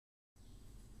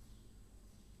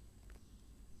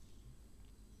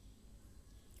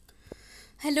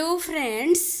Hello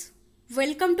friends,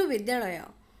 welcome to विद्यालय।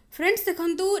 Friends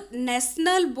देखंतु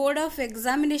national board of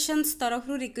examination तरफ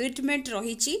रिक्रुटमेंट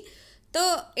रही तो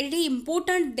ये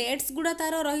इम्पोर्टेंट डेट्स गुड़ा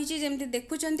तार रही जमी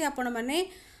देखुं आपण मैंने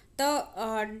तो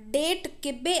डेट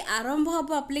केबे आरंभ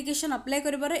हम एप्लिकेशन अप्लाई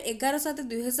कर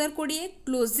 11/7/2020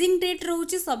 क्लोजिंग डेट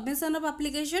रोचे सबमिशन ऑफ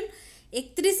एप्लिकेशन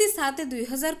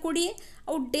 31/7/2020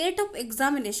 और डेट ऑफ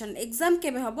एग्जामिनेशन एग्जाम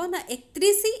केबे हम ना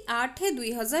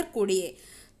 31/8/2020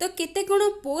 तो केते कोण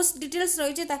पोस्ट डिटेल्स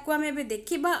रही आम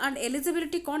देखा एंड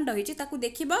एलिजिबिलिटी कौन रही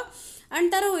देखा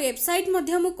एंड तार वेबसाइट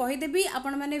मु कहीदेवी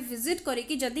आपण मैंने विजिट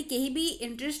करके जदि कहीं भी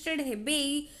इंटरेस्टेड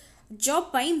हेबे जॉब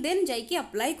पाई देन जाइए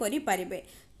अप्लाई करि पारिबे।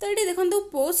 तो ये देखो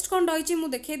पोस्ट कौन रही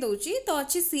मुझे देखे दूसरी तो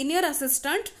अच्छी सीनियर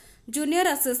असिस्टेंट, जूनियर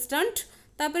असिस्टेंट,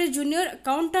 तापर जूनियर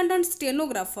अकाउंटेंट एंड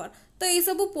स्टेनोग्राफर। तो ये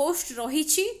सब पोस्ट रही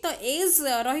तो एज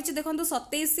रही देखो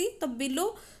 27 तो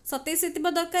बिलो 27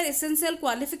 दरकार एसेंशियल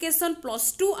क्वालिफिकेशन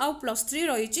 +2 आउ +3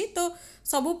 रही तो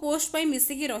सबू पोस्ट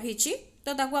मिसिकी रही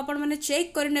तो आपण मैंने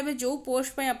चेक करने जो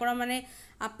पोस्ट आपण मैंने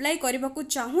अप्लाई करने को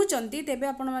चाहूँगी तेज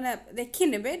आपण मैंने देखी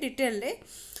ने डिटेल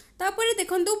तापर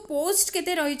देखो पोस्ट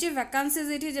केते रही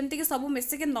वैकेंसीज ये जमीक सब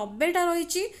मिसिक 90टा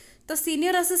रही तो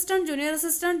senior assistant, junior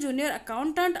assistant, junior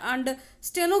accountant and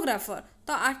stenographer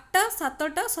तो 8टा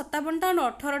 7टा 57टा एंड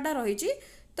 18टा रही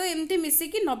तो एमती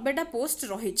मिसिकी 90टा पोस्ट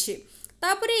रही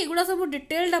तापर एगुड़ा सब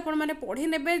डिटेल्ड आपण मैंने पढ़ी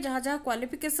ने जहाँ जहाँ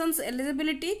क्वालिफिकेशंस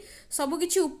एलिजिबिलिटी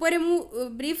सबकि ऊपर मु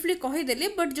ब्रीफली कहीदेली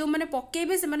बट जो मैंने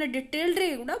पकेबे से मैंने डिटेल्ड रे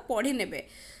एगुड़ा पढ़ी ने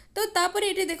तो तापर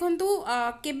ये देखंतु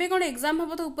केबे कौन एग्जाम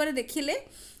हम तो ऊपर देखिले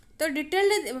तो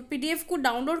डिटेल्ड पीडीएफ को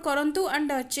डाउनलोड करूँ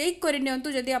एंड चेक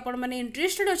करनियंतु जदि आपण मैंने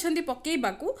इंटरेस्टेड अच्छा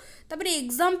पकेबाकू तापर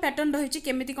एग्जाम पैटर्न रही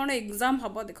केमिति कौन एग्जाम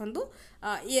हम देखंतु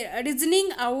ये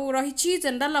रीजनिंग आउ रही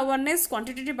general awareness,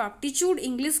 quantitative aptitude,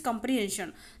 English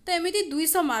comprehension तो एमिति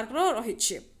 200 मार्क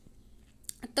रही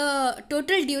तो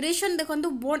टोटल ड्यूरेशन देखो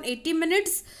 180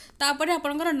 मिनिट्स तापर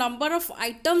आपनकर नंबर ऑफ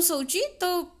आइटम्स होची तो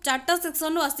 4टा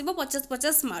सेक्शन आसीबो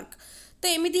 50-50 मार्क तो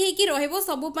एमती होगी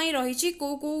रही रही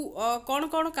कौ कौ कौन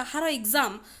कौन कहार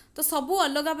एग्जाम तो सबू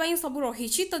अलग सब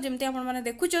रही तो जमती आपने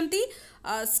देखुंत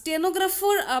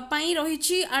स्टेनोग्राफर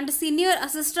रही and senior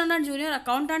assistant and junior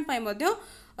accountant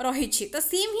रही तो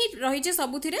सेम ही रही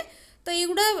सबुथिरे तो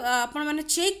युवा आपण मैंने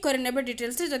चेक करने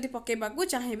डिटेल्स जदि पकेबा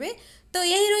चाहिए तो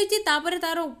यही रही तापर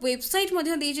तार वेबसाइट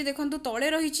देखो तले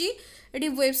रही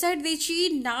वेबसाइट देछि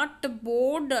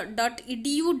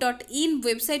notboard.edu.in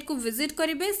वेबसाइट को विजिट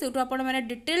करेंगे से मैंने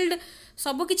डिटेल्ड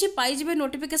सबकि पाइबे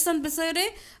नोटिफिकेशन विषय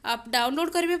रे डाउनलोड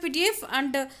करेंगे पीडीएफ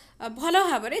एंड भल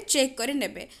भाव चेक करे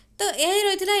तो यही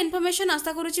रही इनफॉरमेशन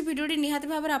आशा करुँची भिडियोटी निहाती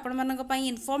भाव में आपण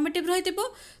इनफॉर्मेटिव रही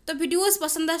तो वीडियोस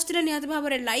पसंद आसले निहाती भाव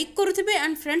में लाइक करुवे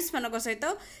एंड फ्रेंड्स मान सहित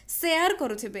share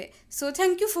करुवे so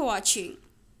thank you for watching.